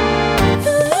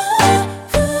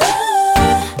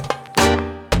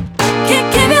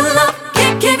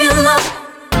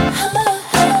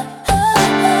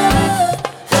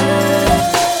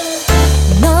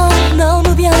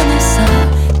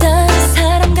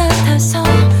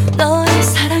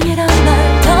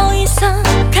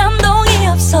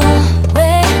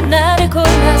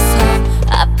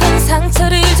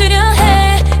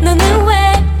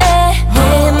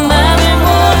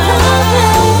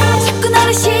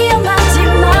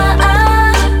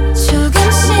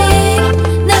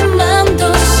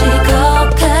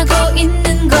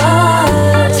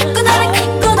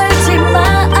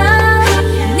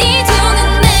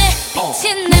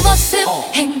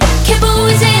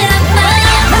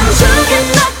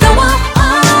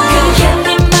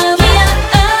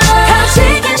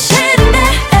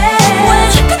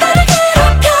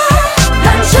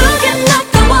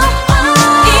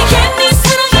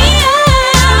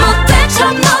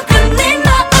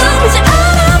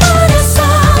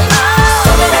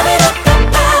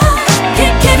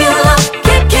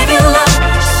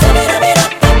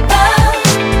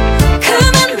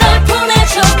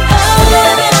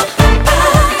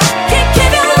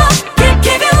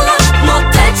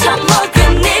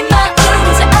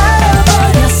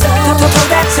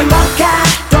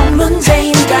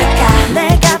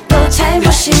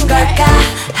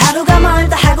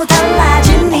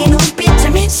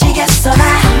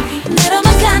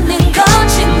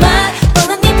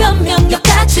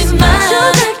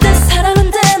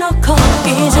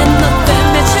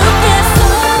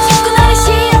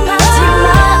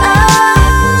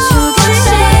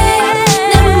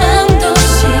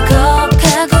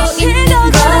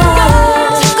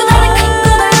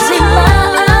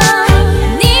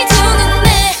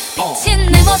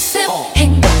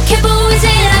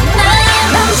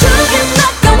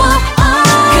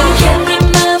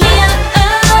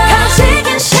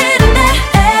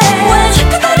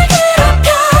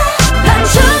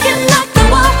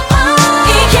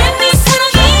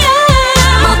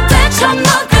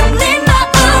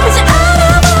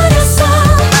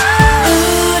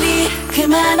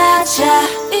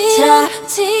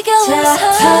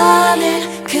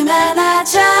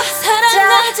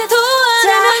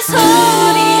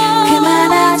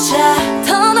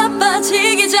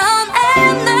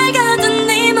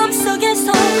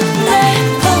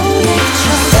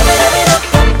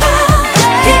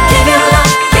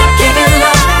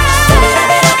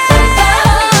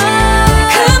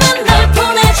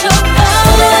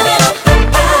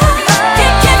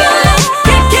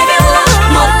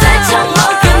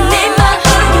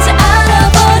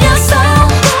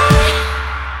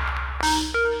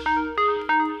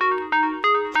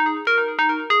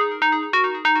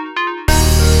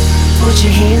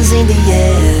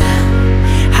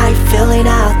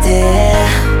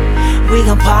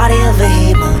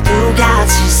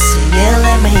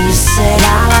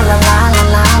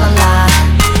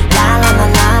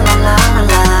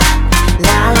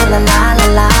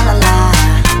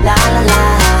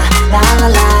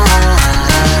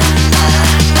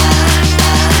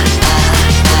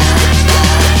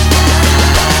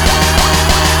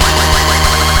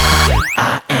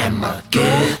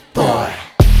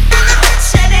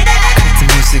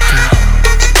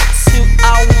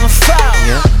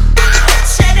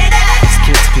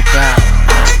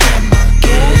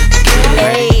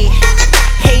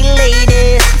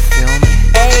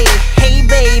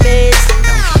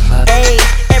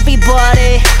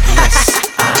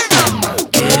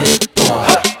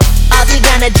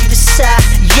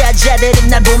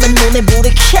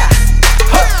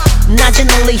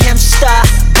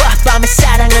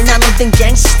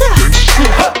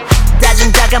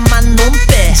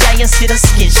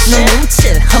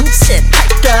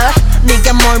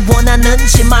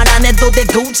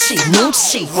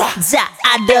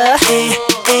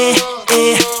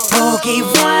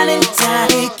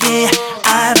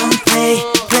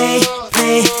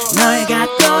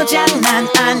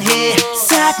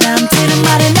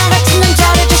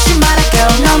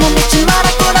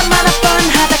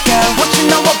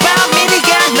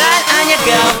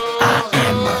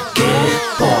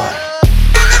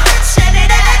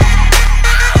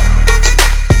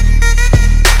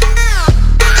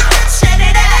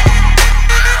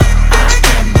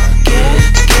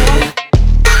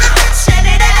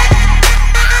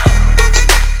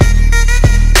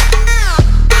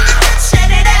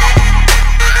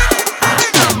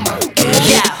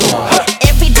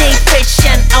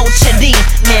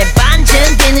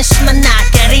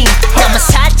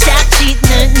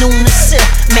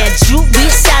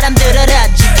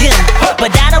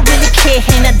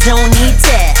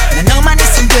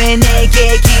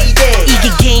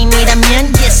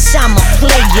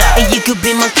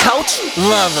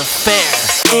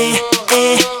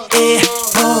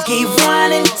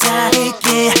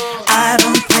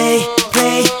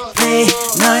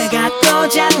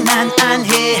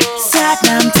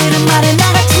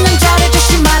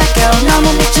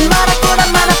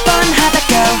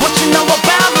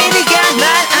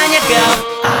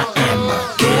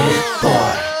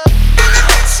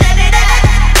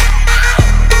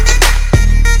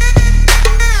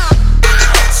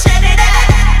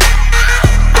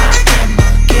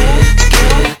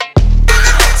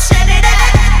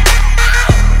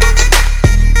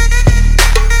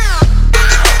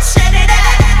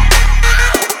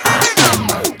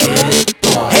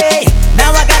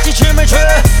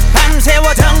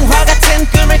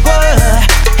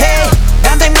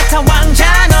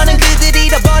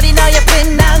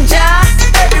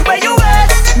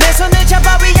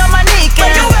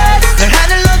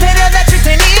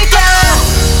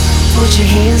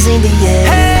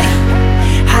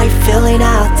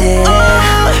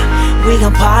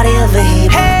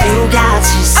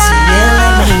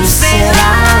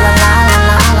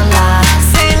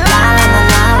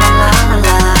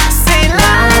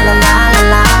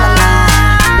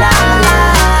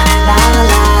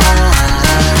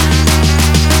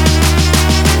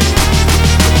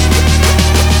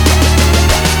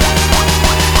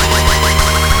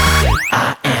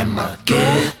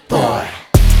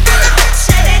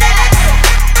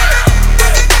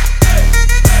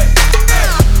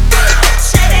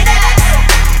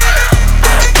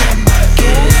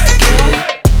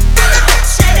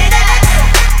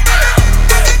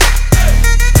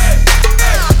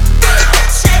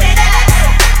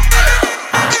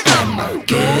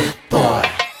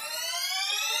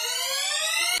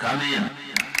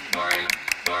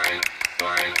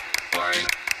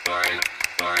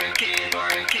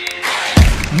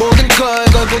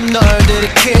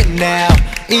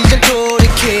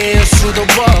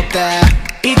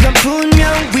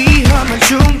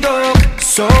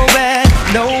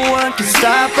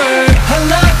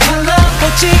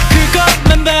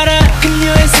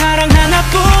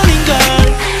 하나뿐인걸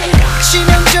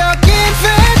치명적인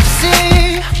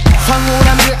fantasy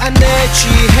황홀한 그 안에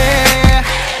취해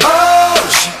Oh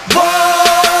she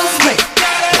wants me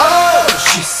Oh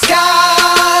she's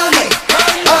got me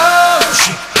Oh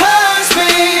she hurts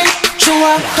me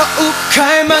좋아 더욱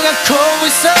갈망하고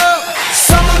있어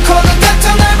Someone call the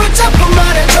doctor 날 붙잡고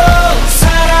말해줘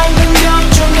사랑은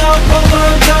명중력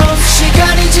overdose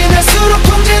시간이 지날수록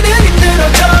통제는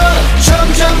힘들어져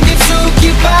점점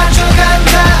깊숙이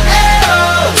빠져간다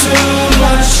에어 Too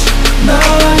much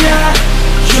너야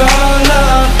Your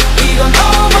love 이건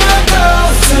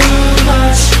overdose Too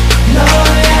much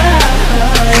너야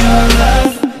Your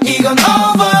love 이건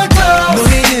overdose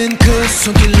노래는 그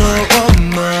손길로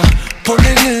엄마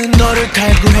본능은 너를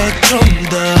갈구해 좀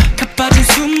더 가빠진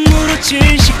숨으로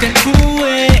질식된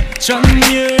후회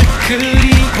점률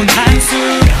그리곤 한숨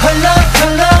Her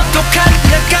love 독한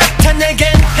약 같아 내겐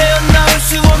헤어나올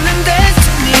수 없는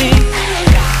destiny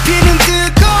비는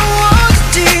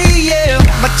뜨거워지지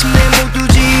yeah. 마침내 모두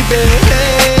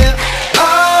지배해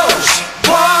Oh she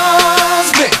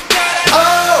wants me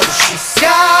Oh she's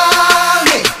got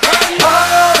me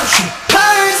Oh she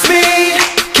hurts me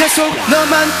계속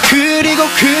너만 그리고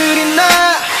그리나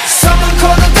Someone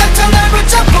call the doctor 날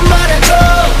붙잡고 말해줘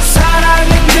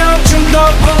사랑은 명중독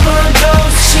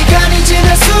overdose 시간이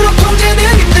지날수록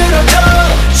통제는 힘들어져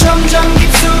점점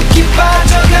깊숙이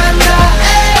빠져간다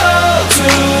에어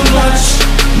Too much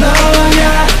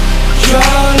너야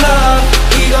Your love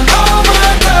이건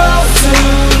overdose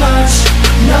Too much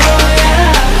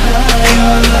너야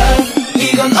Your love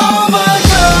이건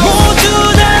overdose 모두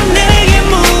다 내게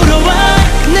물어와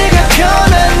내가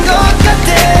변한 것 같아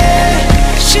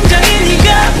심장이 네가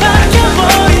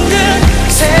바뀌어버린 듯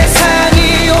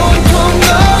세상이 온통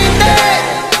너인데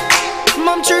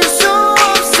멈출 수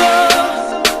없어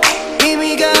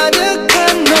이미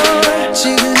가득한 널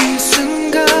지금 이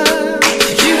순간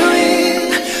You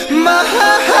in my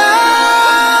heart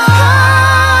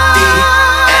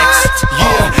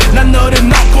yeah. 난 너를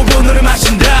맛보고 너를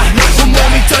마신다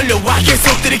온몸이 떨려와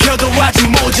계속 들이켜도 아직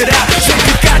모자라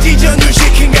끝까지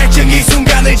전율시킨 갈증 이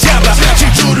순간을 잡아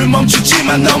질주를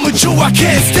멈추지만 너무 좋아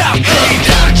Can't stop Hey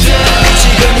doctor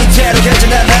지금 이대로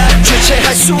괜찮아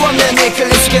주체할 수 없는 이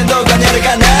끌림 속에 너가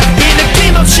내려가나 이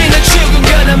느낌 없이는 죽은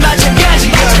거나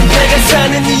마찬가지야 내가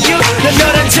사는 이유 난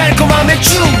너란 달콤함의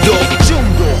중독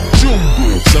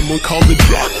Someone call the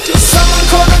doctor Someone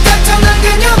call the doctor 난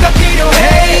그녀가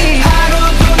필요해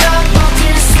하루도 난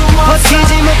버틸 수 없어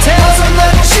버티지 못해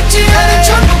벗어나고 싶지 않은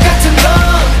천국 같은 너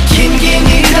긴긴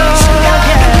이런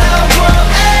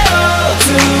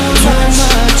Too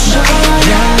much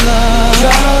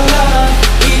Your love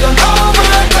이건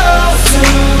overdose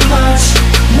Too much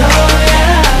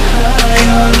너야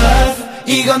Your love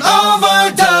이건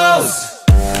overdose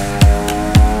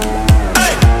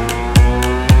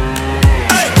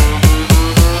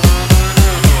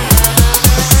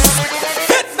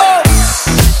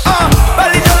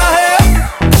빨리 전화해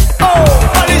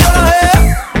빨리 전화해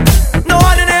너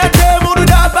아는 애한테 모두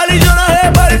다 빨리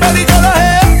전화해 빨리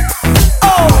전화해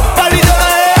빨리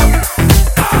전화해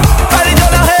빨리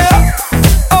전화해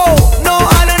너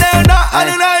아는 애 나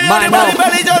아는 애한테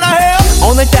빨리 전화해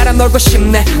오늘따라 놀고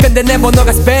싶네 근데 내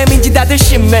번호가 스팸인지 다들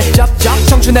심해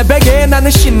청춘의 베개에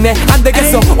나는 신내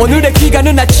안되겠어 오늘의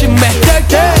기간은 아침에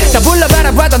다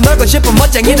불러봐라 봐도 놀고 싶은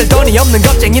멋쟁이들 돈이 없는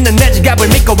겁쟁이는 내 지갑을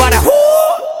믿고 와라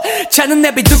차는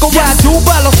내비 두고 와 두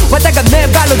발로 왔다가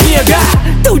내 발로 기어가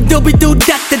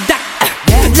뚜두비뚜다따다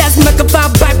Let's make a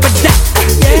pop 바다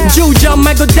주저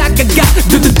말고 다가가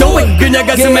두두도잉 그녀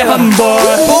가슴에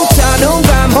한번 못하는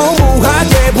밤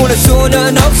허무하게 보낼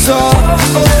수는 없어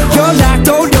연락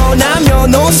돌려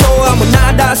남녀노소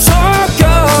아무나 다 섞여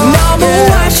너무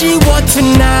아쉬워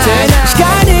tonight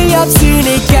시간이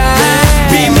없으니까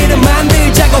비밀을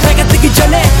만들자고 해가 뜨기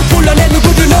전에 불러내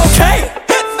누구든 okay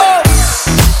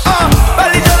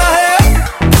빨리 전화해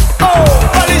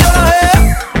빨리 전화해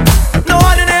너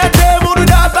아는 애한테 모두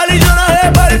다 빨리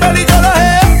전화해 빨리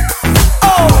전화해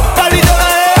빨리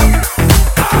전화해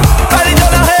빨리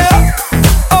전화해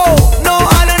너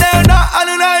아는 애 나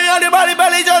아는 애한테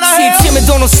빨리 전화해 시침에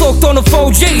도는 속 도는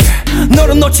 4G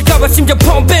너를 놓칠까봐 심장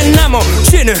펌pen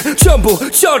나머지는 전부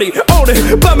저리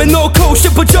오늘 밤에 놓고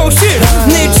싶어 정신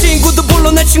네 친구도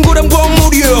불러 내 친구랑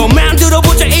원무료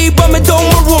만들어보자 이 밤에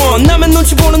동물원 남의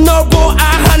눈치 보는 널 보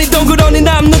아하니 덩그러니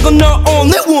남는 건 너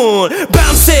only one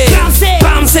밤새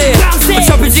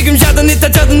어차피 지금 자든 이따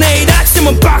자든 내일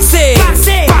아침은 빡세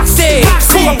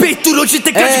코가 삐뚤어질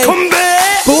때까지 컴백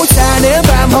보자는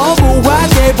밤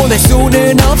허무하게 보낼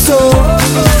수는 없어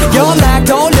연락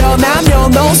돌려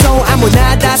남녀노소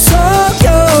아무나 다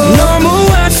속여 너무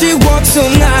아쉬워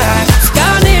tonight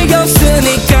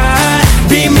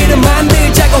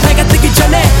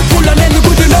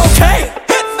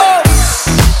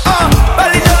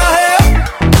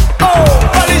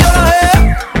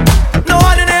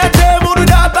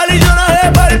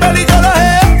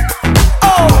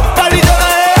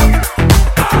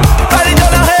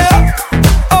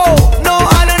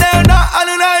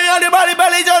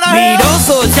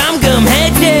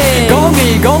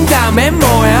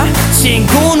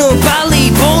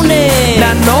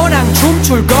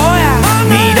바꿀 거야.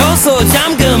 비로소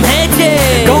잠금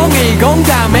해제 010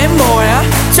 다음엔 뭐야?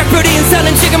 작별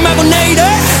인사는 지금 하고 내일을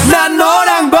난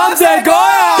너랑 밤샐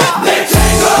거야. 내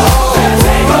친구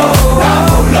다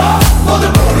불러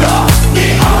모두 불러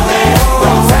네 안에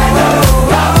동생들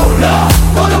다 불러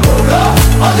모두 불러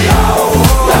어디야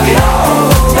여기야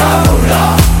다 불러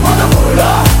모두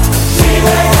불러 집에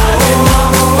가긴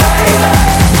너무 왜 이래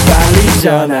빨리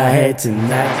전화해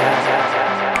tonight.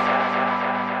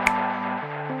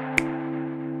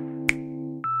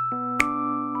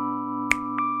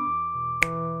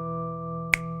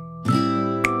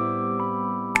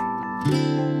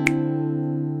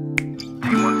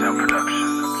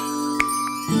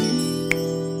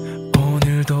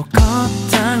 오늘도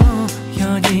걷다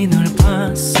우연히 널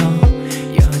봤어.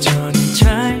 여전히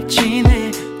잘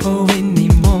지내 보인 네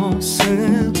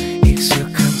모습.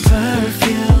 익숙한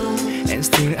perfume and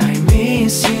still I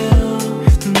miss you.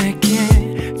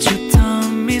 내게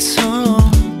주던 미소.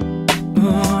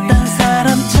 딴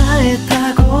사람 차에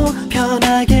타고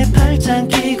편하게 팔짱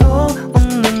끼고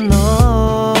웃는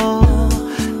너란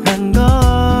걸.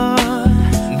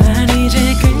 난 이제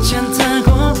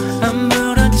괜찮다고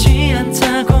아무렇지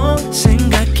않다고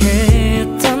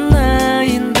생각했던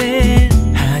나인데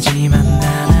하지만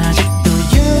난 아직도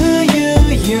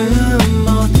you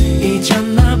못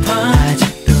잊었나 봐.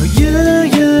 아직도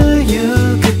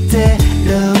you 그때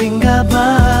러인가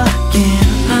봐.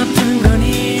 아픈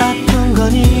거니 아픈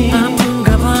거니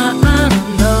아픈가 봐. I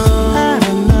don't know I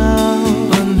don't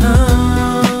know. oh no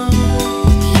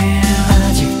yeah.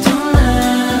 아직도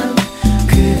난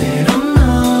그대로 널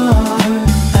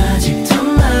아직도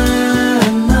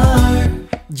난 널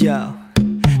Yo,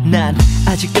 난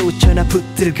아직도 전화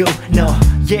붙들고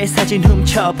너의 사진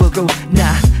훔쳐보고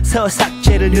나서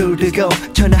삭제를 누르고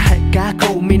전화할까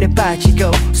고민에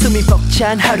빠지고 숨이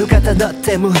벅찬 하루가 다 너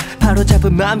때문. 바로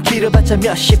잡은 마음 길어봤자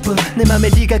몇십 분. 내 맘에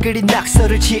네가 그린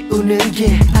낙서를 지우는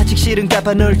게 아직 싫은가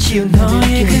봐. 널 지운다는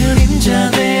너의 게 그림자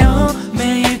되어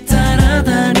매일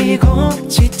따라다니고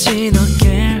지친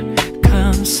어깨를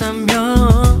감싸며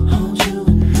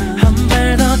한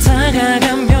발 더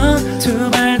다가가면 두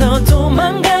발 더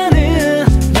도망가는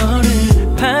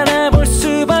너를 바라볼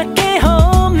수밖에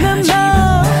없는 너.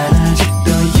 난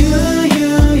아직도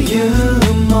you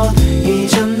못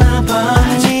잊었나 봐.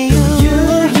 아직도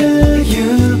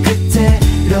you 그때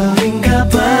러인가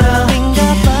봐.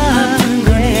 아픈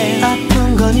거니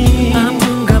아픈 거니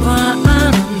아픈가 봐.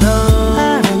 I don't know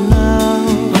I don't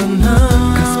know. oh no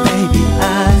Cause baby I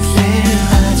say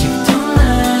아직도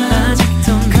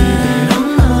그대로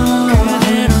너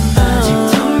그대로 너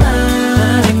아직도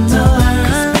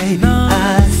Cause baby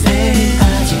I say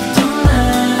아직도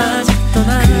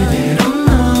그대로 너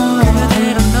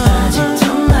그대로 너 아직도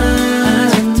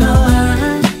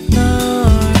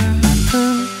아픈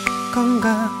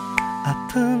건가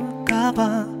아픈가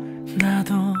봐.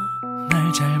 나도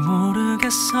날 잘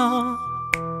모르겠어.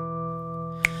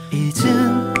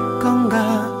 잊은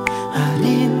건가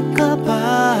아닌가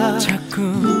봐. 자꾸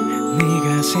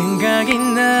네가 생각이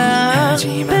나.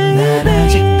 하지만 난 Baby.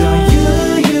 아직도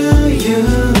you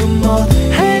못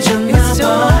잊었나 봐.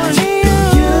 아직도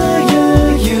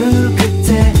you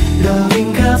그때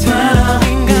러인가 봐.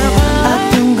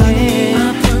 아픈 거니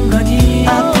아픈 거니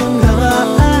아픈가 봐.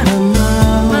 I don't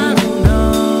know I don't know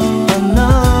oh no.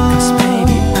 Cause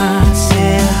baby I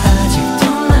say 아직도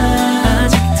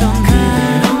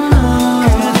그대로 너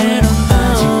그대로 너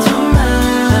아직도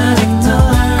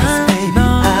Cause baby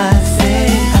I say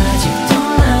아직도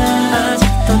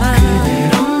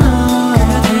그대로 너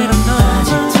그대로 너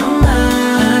아직도 난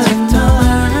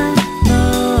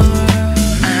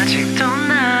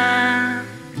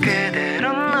그대로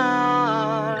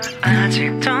널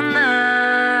아직도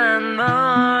난 널.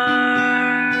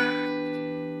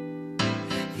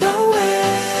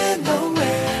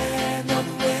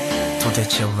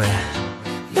 도대체 왜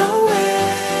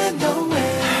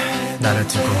나를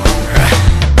두고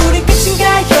우리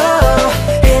끝인가요?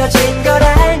 헤어진 걸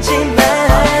알지만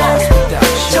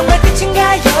정말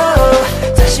끝인가요?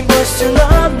 다시 볼 순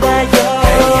없나요?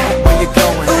 우리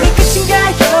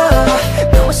끝인가요?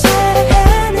 너무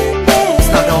사랑하는데 It's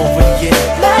not over yet.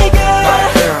 My girl,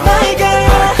 my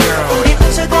girl 우리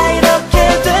혼자 다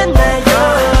이렇게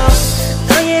됐나요?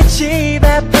 너의 집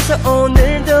앞에서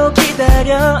오늘도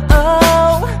기다려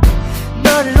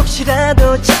너를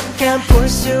혹시라도 잠깐 볼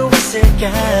수 있을까?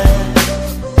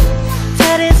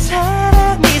 다른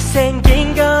사람이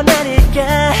생긴 건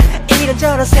아닐까?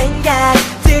 이런저런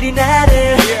생각들이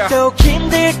나를 더욱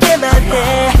힘들게만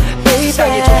해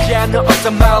세상에 존재하는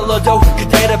어떤 말로도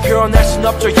그대를 표현할 순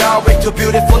없죠. You're way too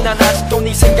beautiful. 난 아직도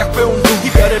네 생각뿐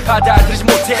이별을 받아들이지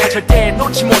못해 절대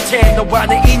놓지 못해 너와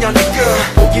내 인연의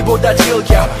끝 보기보다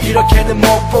즐겨 이렇게는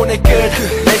못 보내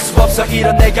끝낼 수 없어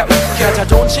이런 내가 웃겨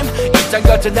자존심 이딴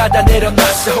것들 나다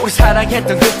내려놨어 우리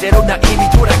사랑했던 그때로 나 이미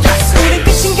돌아갔어 우린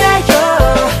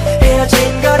끝인가요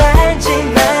헤어진 걸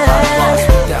알지만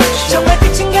정말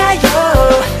끝인가요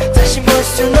다시 볼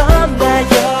순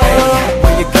없나요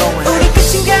우린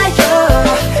끝인가요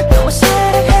너무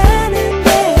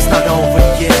사랑하는데 It's not over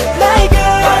yet My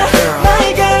girl,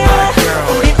 my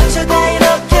girl 우린 어쩌다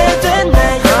이렇게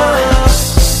됐나요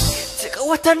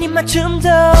뜨거웠던 입맞춤도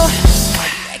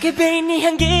내게 배인 네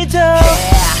향기도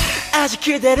아직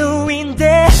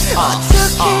그대로인데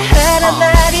어떻게 하란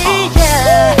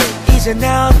말이야 이제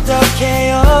나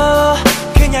어떡해요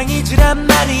그냥 잊으란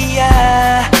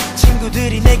말이야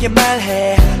친구들이 내게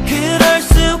말해 그럴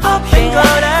수 없는 걸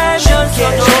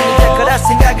알면서도 정리될 거라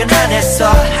생각은 안 했어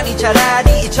아니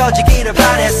차라리 잊혀지기를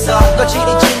바랬어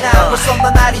거칠이 지나 벌써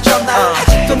넌 날이 졌나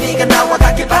아직도 네가 나와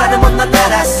닿길 바라는 못난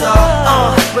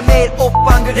알았어 왜 매일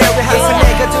오빤 그래 왜 항상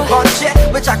내가 두 번째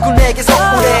왜 자꾸 내게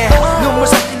서운해 눈물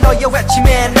섞인 너의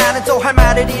외침에 나는 또 할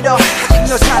말을 잃어 아직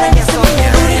널 사랑해서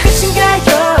우리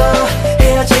끝인가요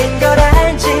헤어진 걸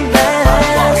알지만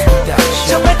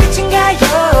정말 끝인가요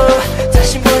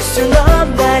다시 볼 순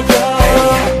없나요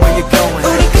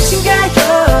우리 끝인가요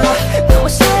너무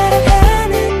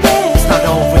사랑하는데 It's not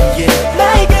over yet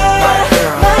My girl,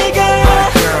 my girl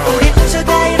우리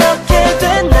어쩌다 이렇게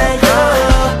됐나요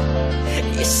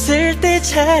있을 때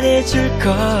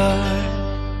잘해줄걸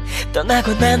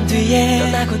떠나고 난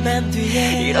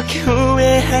뒤에 이렇게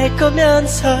후회할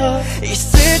거면서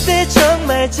있을 때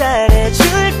정말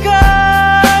잘해줄걸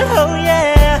oh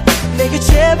yeah 내게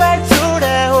제발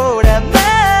돌아오란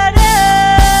말야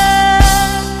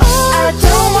I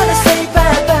don't wanna say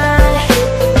bye bye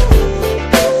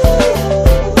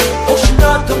혹시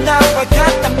너도 나와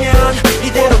같다면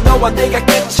이대로 너와 내가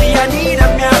끝이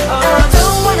아니라면 I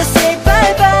don't wanna say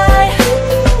bye bye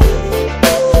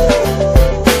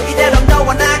이대로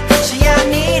너와 나 끝이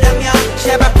아니라면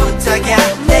제발 부탁이야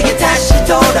내게 다시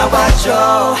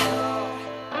돌아와줘